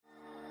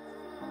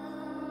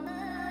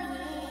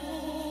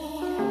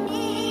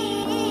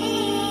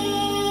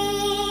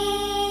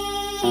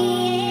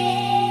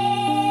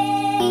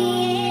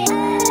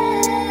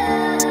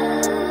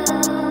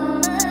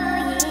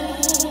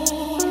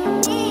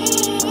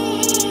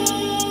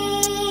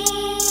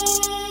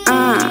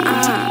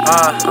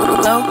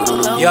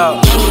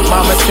Yo,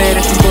 mama said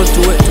if you gon'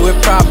 do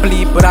it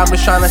properly. But I'm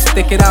just tryna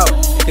stick it out,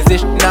 cause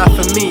this not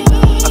for me.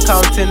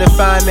 Accounting and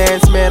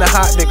finance, man, a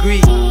hot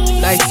degree.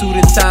 Nice suit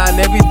and tie and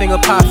everything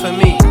apart for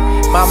me.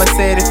 Mama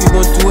said if you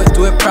gon'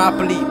 do it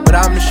properly. But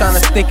I'm just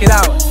tryna stick it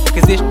out,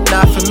 cause this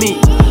not for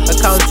me.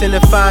 Accounting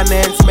and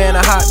finance, man,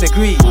 a hot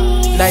degree.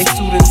 Nice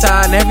suit and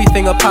tie and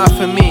everything apart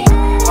for me.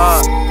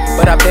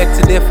 But I beg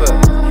to differ.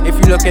 If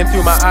you're looking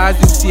through my eyes,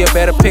 you see a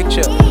better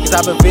picture. Cause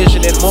I've been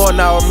visioning more,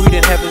 now I'm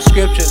reading heaven's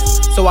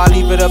scriptures. So I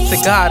leave it up to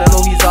God, I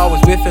know He's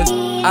always with us.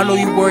 I know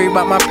you worry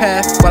about my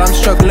past, but I'm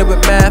struggling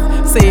with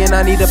math. Saying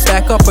I need a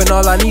backup and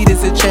all I need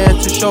is a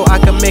chance to show I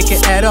can make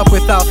it add up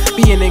without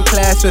being in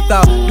class,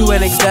 without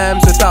doing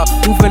exams, without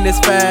moving this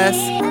fast.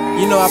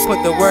 You know I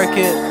put the work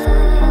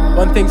in.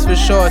 One thing's for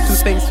sure, two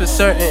things for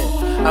certain.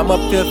 I'm up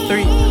till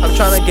 3, I'm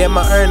trying to get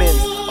my earnings.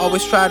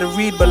 Always try to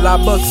read, but law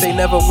books ain't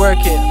never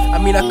working. I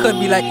mean, I could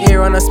be like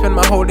Aaron, I spend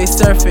my whole day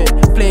surfing,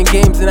 playing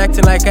games and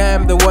acting like I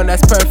am the one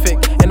that's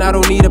perfect. And I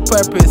don't need a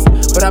purpose,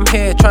 but I'm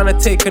here trying to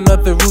take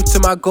another route to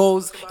my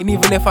goals. And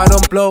even if I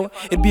don't blow,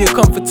 it'd be a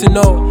comfort to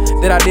know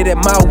that I did it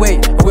my way,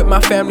 with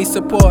my family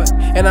support.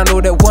 And I know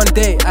that one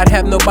day I'd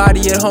have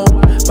nobody at home,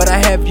 but I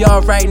have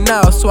y'all right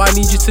now, so I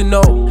need you to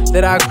know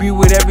that I agree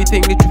with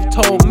everything that you've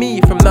told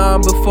me from now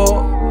and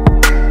before.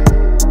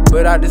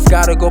 But I just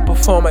gotta go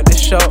perform at the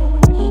show.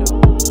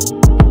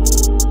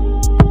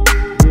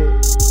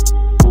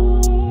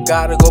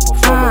 Gotta go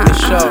perform at the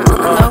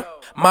show.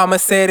 Mama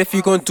said if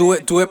you gon' do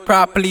it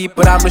properly.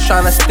 But I'm just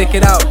tryna stick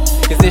it out,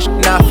 cause this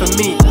not for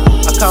me.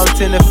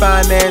 Accounting and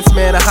finance,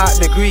 man, a hot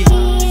degree.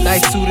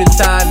 Nice suit and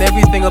tie and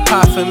everything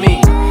apart for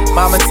me.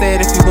 Mama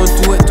said if you gon'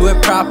 do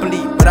it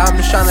properly. But I'm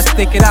just tryna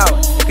stick it out,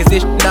 cause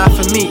this not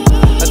for me.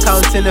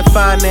 Accounting and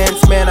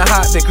finance, man, a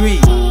hot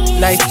degree.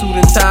 Nice suit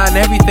and tie and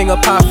everything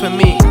apart for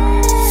me.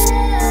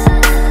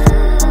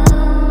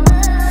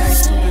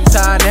 Nice suit and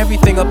tie and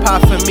everything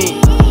apart for me.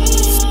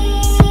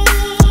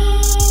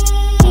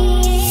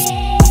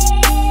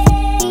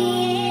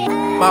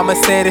 Mama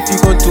said if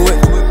you gon' do it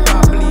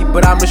properly.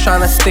 But I'm just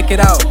tryna stick it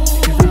out,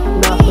 cause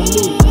it's not for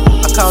me.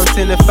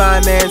 Accounting and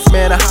finance,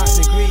 man, a hot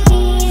degree.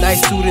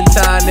 Nice suit and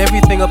tie and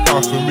everything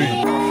apart for me.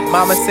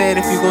 Mama said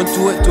if you gon'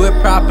 do it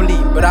properly.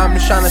 But I'm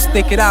just tryna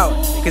stick it out,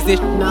 cause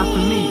it's not for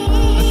me.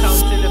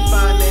 Accounting and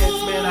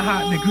finance, man, a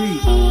hot degree.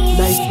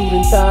 Nice suit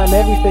and tie and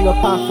everything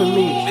apart for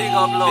me. Big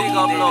up,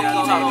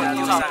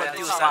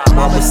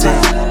 Mama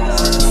said.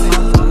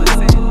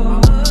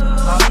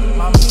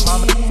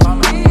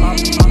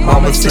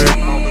 Mama said,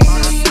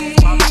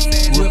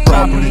 do it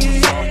properly.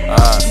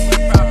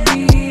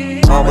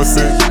 Mama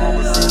said,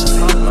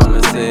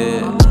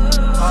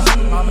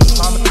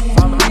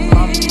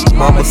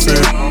 Mama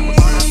said,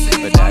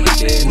 but daddy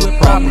did. do it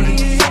properly.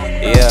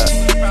 Yeah,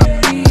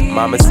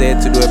 Mama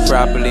said to do it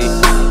properly.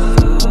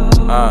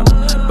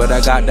 But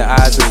I got the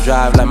eyes and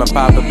drive like my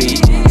papa be,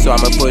 so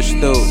I'ma push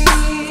through.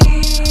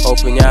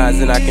 Open your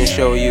eyes and I can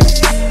show you.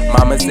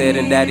 Mama said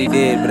and daddy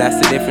did, but that's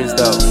the difference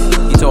though.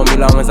 He told me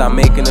long as I'm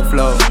making it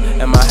flow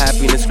and my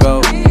happiness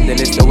grow, then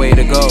it's the way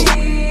to go.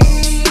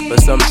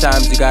 But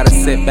sometimes you gotta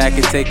sit back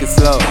and take it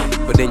slow,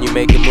 but then you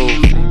make it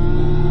move.